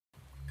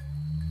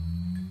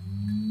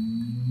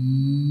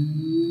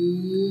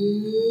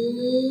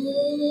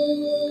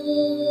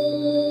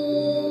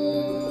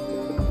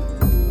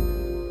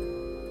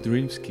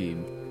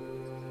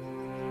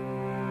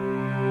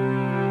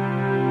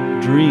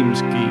Dream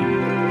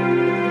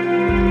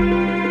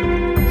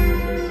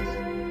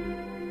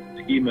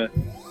scheme.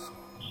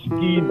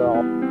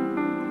 Schema.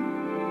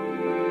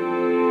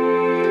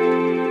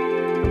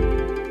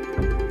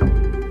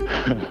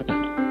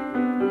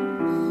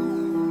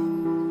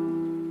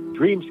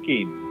 Dream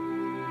scheme.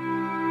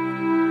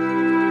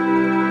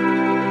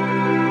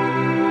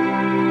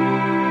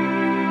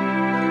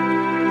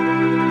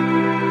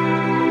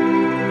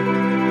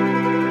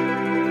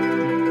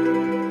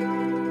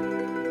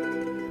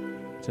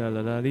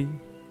 Tjalalali,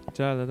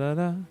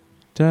 tjalalala,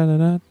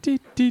 tjalala, ti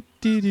ti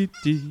ti ti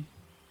ti.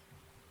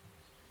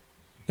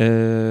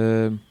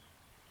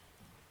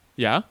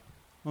 Ja?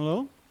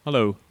 Hallo?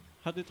 Hallo.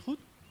 Gaat dit goed?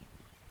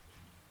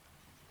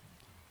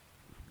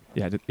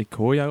 Ja, ik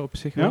hoor jou op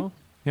zich wel.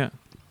 Ja.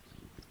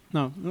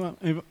 Nou,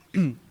 even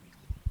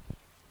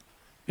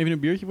een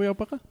biertje voor jou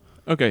pakken.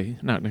 Oké,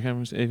 nou dan gaan we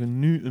eens even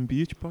nu een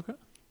biertje pakken.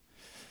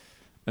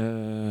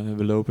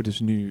 We lopen dus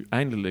nu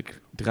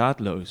eindelijk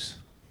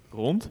draadloos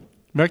rond.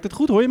 Werkt het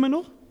goed? Hoor je mij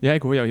nog? Ja,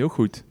 ik hoor jou heel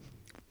goed.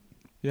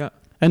 Ja.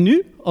 En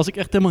nu? Als ik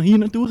echt helemaal hier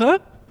naartoe ga?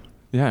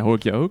 Ja, hoor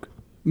ik je ook?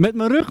 Met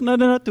mijn rug naar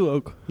naartoe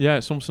ook.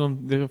 Ja, soms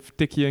dan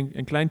tik je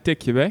een klein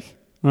tikje weg.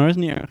 Maar dat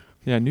is niet erg.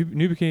 Ja,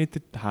 nu begin je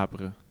te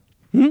haperen.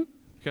 Hm?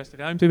 Ga eens de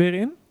ruimte weer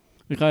in?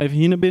 Ik ga even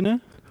hier naar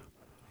binnen.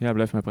 Ja,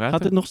 blijf maar praten.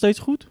 Gaat het nog steeds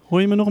goed?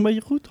 Hoor je me nog een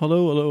beetje goed?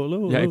 Hallo, hallo,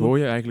 hallo. Ja, ik hoor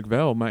je eigenlijk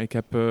wel, maar ik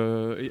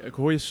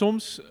hoor je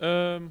soms...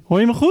 Hoor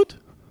je me goed?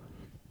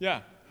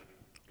 Ja.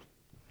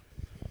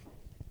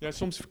 Ja,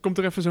 soms komt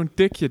er even zo'n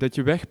tikje dat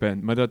je weg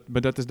bent,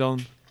 maar dat is dan...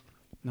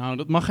 Nou,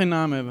 dat mag geen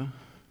naam hebben.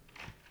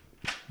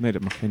 Nee,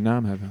 dat mag geen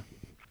naam hebben.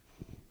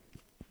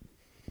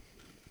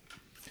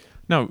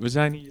 Nou, we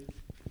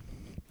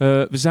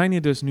zijn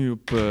hier dus nu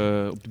op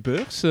de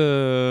beurs.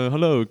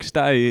 Hallo, ik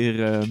sta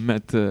hier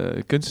met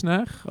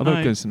kunstenaar. Hallo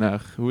Hi.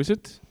 Kunstenaar, hoe is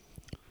het?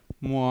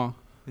 Moi.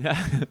 Ja.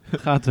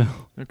 Gaat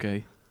wel.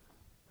 Oké.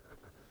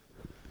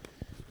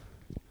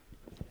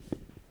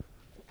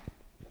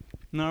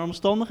 Naar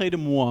omstandigheden,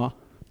 moi.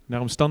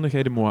 Naar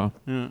omstandigheden, moi.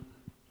 Ja.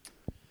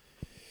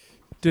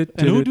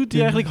 En hoe doet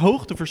hij eigenlijk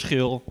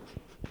hoogteverschil?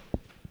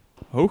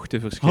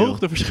 Hoogteverschil?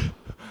 Hoogteverschil.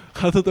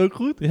 Gaat dat ook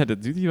goed? Ja,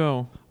 dat doet hij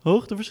wel.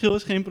 Hoogteverschil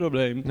is geen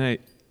probleem. Nee.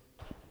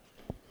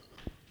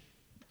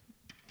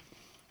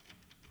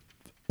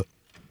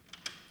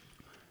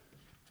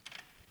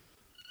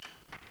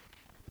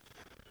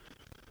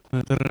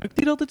 Het ruikt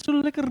hier altijd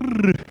zo lekker.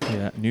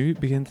 Ja, nu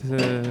begint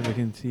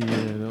hij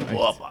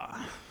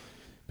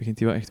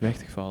wel echt weg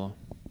te vallen.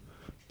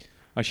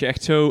 Als je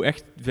echt zo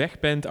echt weg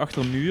bent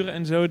achter muren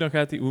en zo, dan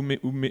gaat hij,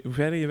 hoe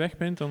verder je weg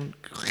bent, dan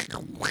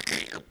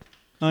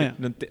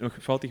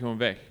valt hij gewoon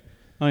weg.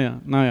 Oh ja,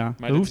 nou ja.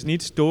 Maar dat is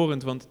niet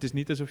storend, want het is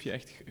niet alsof je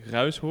echt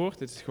ruis hoort.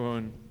 Het is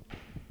gewoon,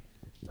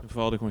 dan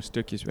vallen er gewoon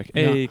stukjes weg.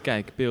 Hé,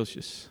 kijk,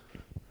 peelsjes.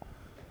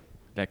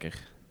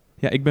 Lekker.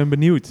 Ja, ik ben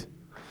benieuwd.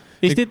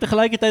 Is dit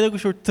tegelijkertijd ook een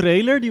soort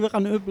trailer die we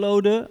gaan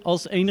uploaden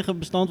als enige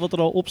bestand wat er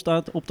al op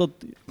staat op dat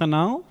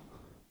kanaal?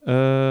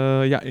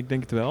 Ja, ik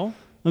denk het wel.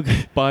 Oké.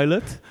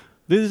 Pilot.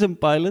 Dit is een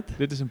pilot.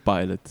 Dit is een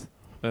pilot.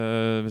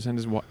 We zijn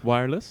dus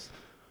wireless.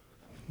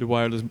 De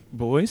wireless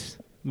boys.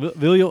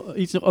 Wil je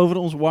iets nog over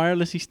ons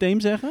wireless systeem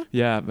zeggen?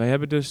 Ja, wij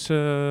hebben dus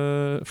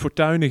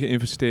fortuinen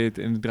geïnvesteerd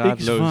in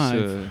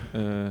draadloze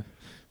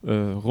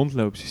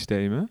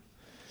rondloopsystemen.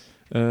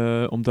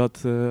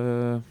 Omdat,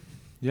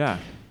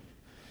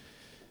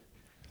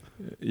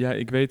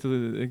 ik weet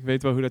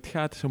wel hoe dat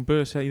gaat. Zo'n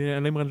beurs, iedereen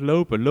alleen maar aan het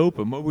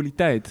lopen,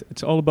 mobiliteit.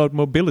 It's all about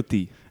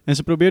mobility. En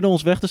ze probeerden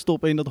ons weg te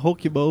stoppen in dat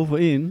hokje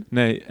bovenin.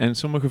 Nee, en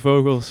sommige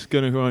vogels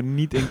kunnen gewoon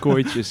niet in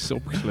kooitjes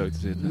opgesloten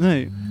zitten.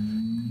 Nee.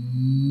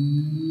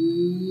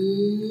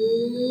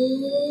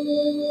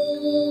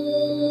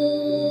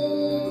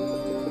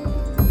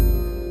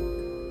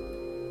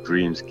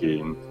 Dream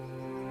scheme.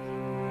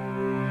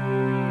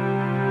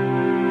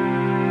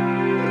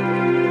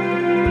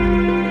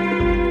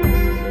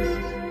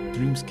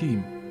 Dream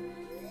scheme.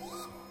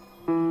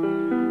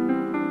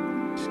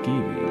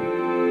 Scheming.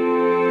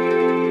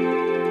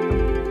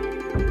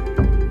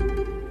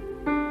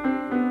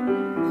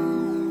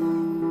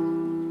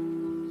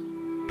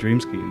 Dream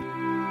scheme.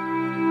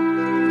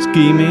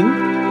 Scheming.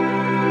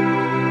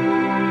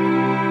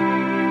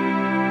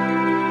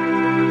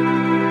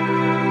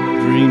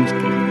 Dream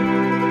scheme.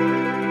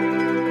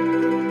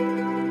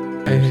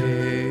 I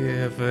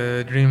have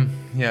a dream,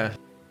 yeah.